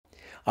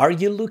Are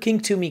you looking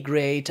to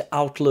migrate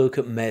Outlook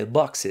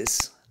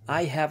mailboxes?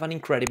 I have an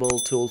incredible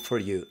tool for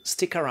you.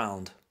 Stick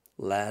around.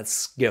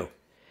 Let's go.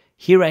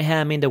 Here I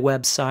am in the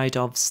website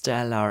of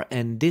Stellar,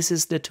 and this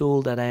is the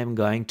tool that I am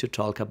going to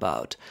talk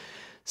about.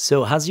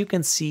 So as you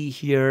can see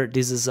here,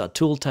 this is a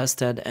tool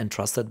tested and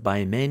trusted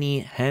by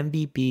many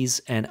MVPs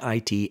and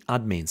IT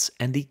admins,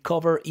 and they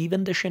cover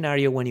even the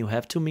scenario when you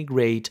have to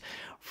migrate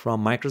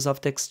from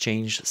Microsoft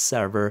Exchange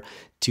Server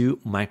to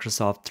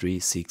Microsoft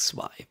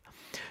 365.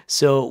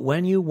 So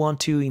when you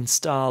want to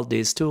install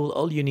this tool,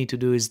 all you need to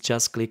do is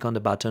just click on the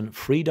button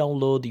free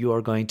download. You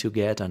are going to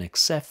get an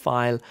exe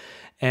file,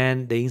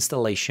 and the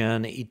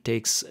installation, it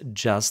takes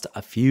just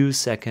a few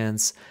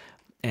seconds.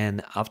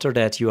 And after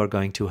that, you are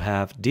going to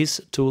have this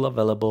tool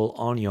available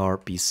on your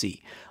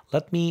PC.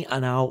 Let me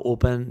now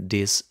open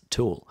this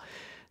tool.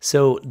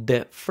 So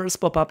the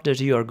first pop-up that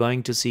you are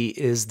going to see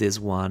is this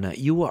one.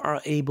 You are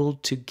able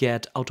to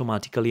get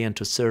automatically and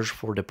to search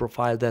for the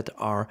profile that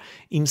are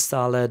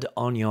installed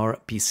on your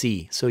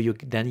PC. So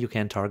then you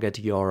can target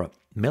your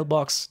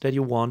mailbox that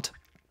you want,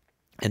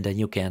 and then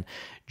you can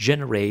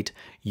generate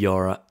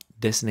your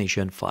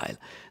destination file.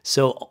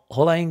 So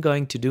all I'm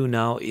going to do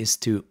now is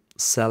to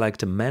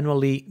select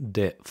manually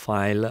the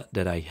file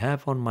that I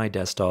have on my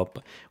desktop,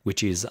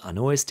 which is an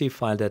OST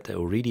file that I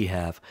already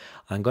have.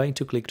 I'm going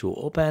to click to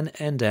open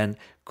and then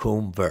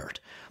convert.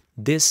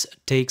 This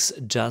takes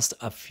just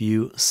a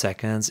few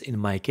seconds in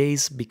my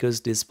case because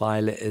this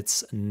file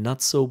it's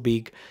not so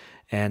big,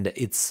 and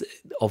it's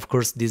of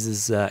course this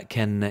is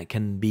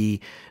can be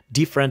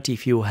different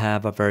if you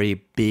have a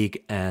very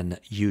big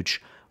and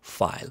huge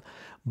file.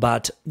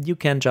 But you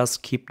can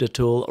just keep the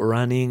tool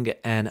running,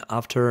 and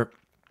after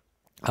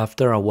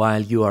a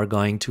while you are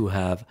going to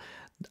have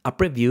a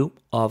preview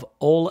of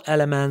all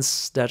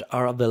elements that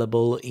are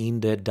available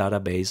in the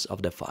database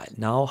of the file.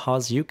 Now,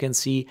 as you can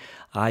see,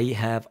 I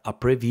have a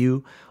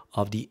preview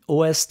of the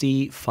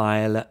OST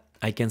file.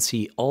 I can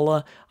see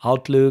all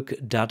Outlook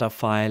data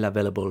file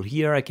available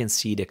here. I can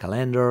see the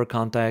calendar,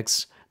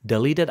 contacts,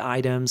 deleted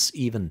items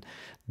even,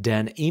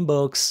 then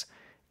inbox,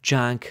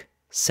 junk,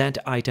 sent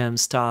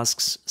items,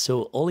 tasks.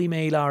 So all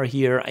email are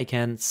here. I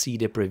can see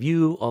the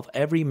preview of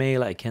every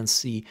mail. I can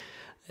see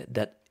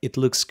that it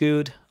looks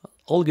good,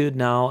 all good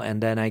now,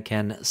 and then I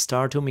can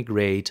start to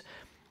migrate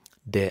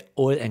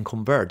and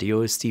convert the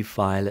OST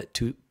file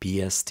to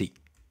PST.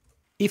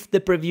 If the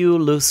preview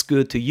looks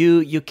good to you,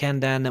 you can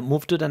then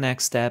move to the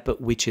next step,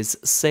 which is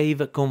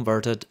save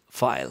converted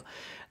file.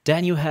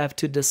 Then you have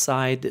to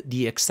decide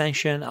the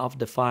extension of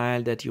the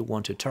file that you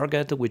want to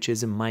target, which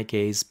is in my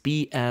case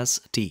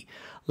PST.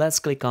 Let's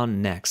click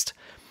on next.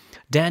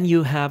 Then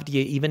you have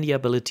even the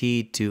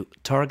ability to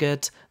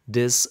target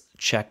this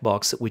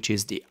checkbox, which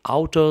is the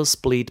auto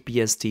split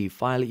PST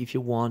file if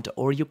you want,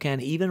 or you can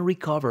even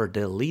recover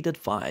deleted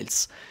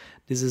files.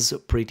 This is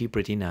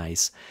pretty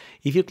nice.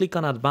 If you click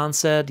on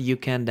advanced, you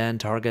can then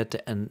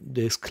target and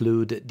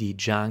exclude the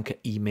junk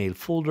email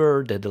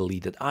folder, the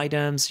deleted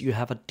items. You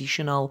have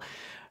additional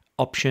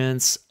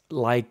options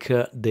like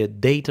the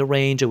data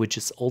range, which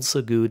is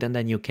also good, and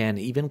then you can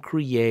even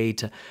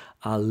create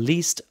a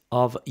list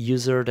of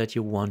users that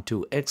you want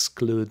to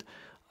exclude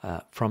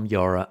from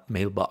your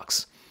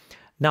mailbox.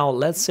 Now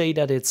let's say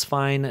that it's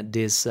fine,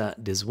 this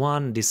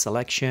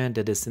selection,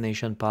 the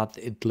destination path,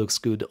 it looks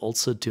good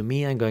also to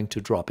me. I'm going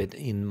to drop it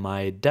in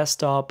my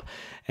desktop,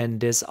 and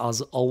this,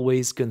 as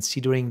always,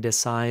 considering the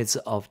size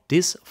of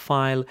this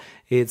file,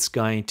 it's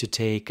going to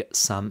take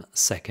some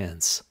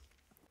seconds.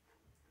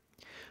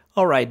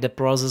 Alright, the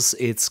process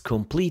is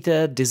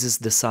completed. This is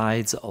the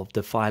size of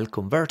the file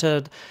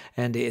converted,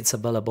 and it's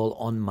available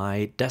on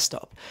my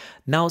desktop.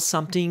 Now,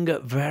 something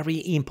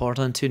very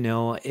important to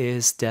know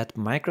is that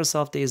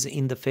Microsoft is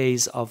in the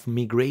phase of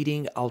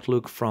migrating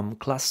Outlook from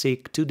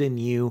Classic to the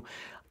new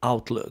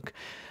Outlook.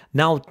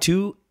 Now,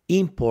 to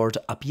import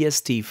a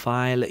PST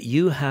file,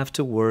 you have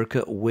to work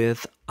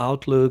with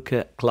Outlook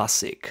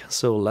Classic.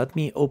 So let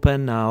me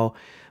open now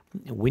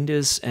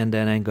Windows, and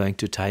then I'm going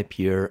to type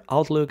here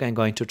Outlook. I'm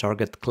going to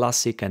target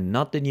Classic and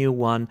not the new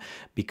one,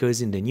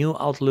 because in the new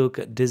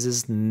Outlook this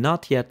is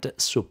not yet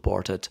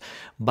supported.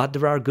 But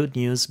there are good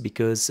news,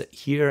 because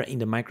here in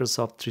the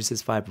Microsoft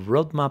 365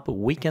 roadmap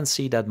we can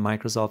see that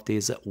Microsoft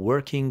is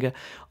working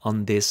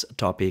on this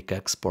topic: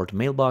 export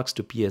mailbox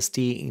to PST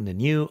in the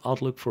new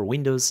Outlook for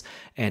Windows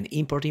and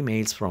import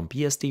emails from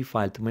PST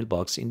file to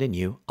mailbox in the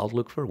new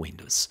Outlook for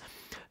Windows.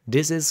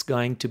 This is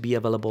going to be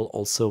available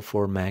also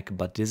for Mac,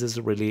 but this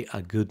is really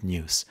a good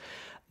news.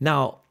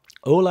 Now,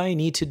 all I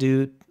need to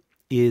do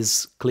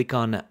is click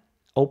on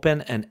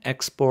Open and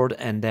Export,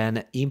 and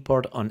then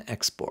Import on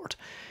Export.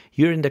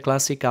 Here in the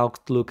Classic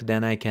Outlook,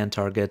 then I can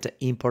target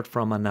import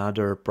from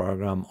another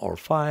program or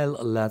file.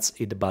 Let's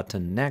hit the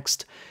button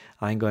Next.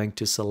 I'm going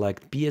to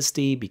select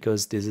PST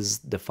because this is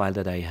the file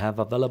that I have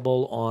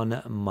available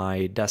on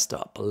my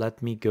desktop.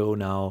 Let me go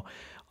now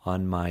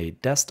on my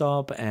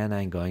desktop, and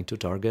I'm going to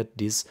target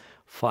this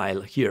file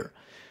here.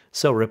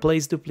 So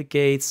replace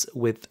duplicates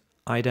with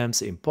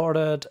items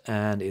imported,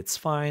 and it's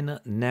fine.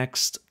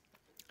 Next,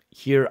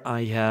 here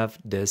I have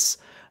this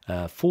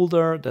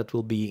folder that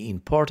will be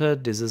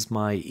imported. This is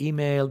my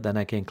email, then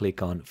I can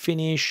click on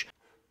finish.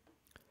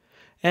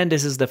 And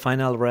this is the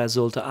final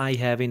result. I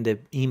have in the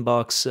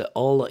inbox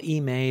all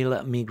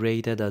email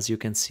migrated, as you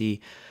can see,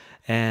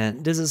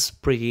 and this is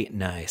pretty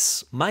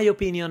nice. My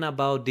opinion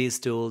about this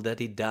tool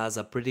that it does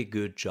a pretty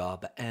good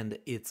job and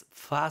it's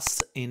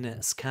fast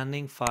in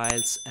scanning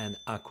files and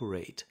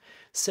accurate.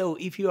 So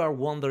if you are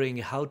wondering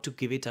how to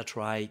give it a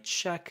try,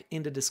 check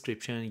in the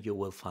description, you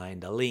will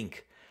find a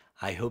link.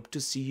 I hope to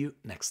see you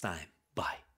next time.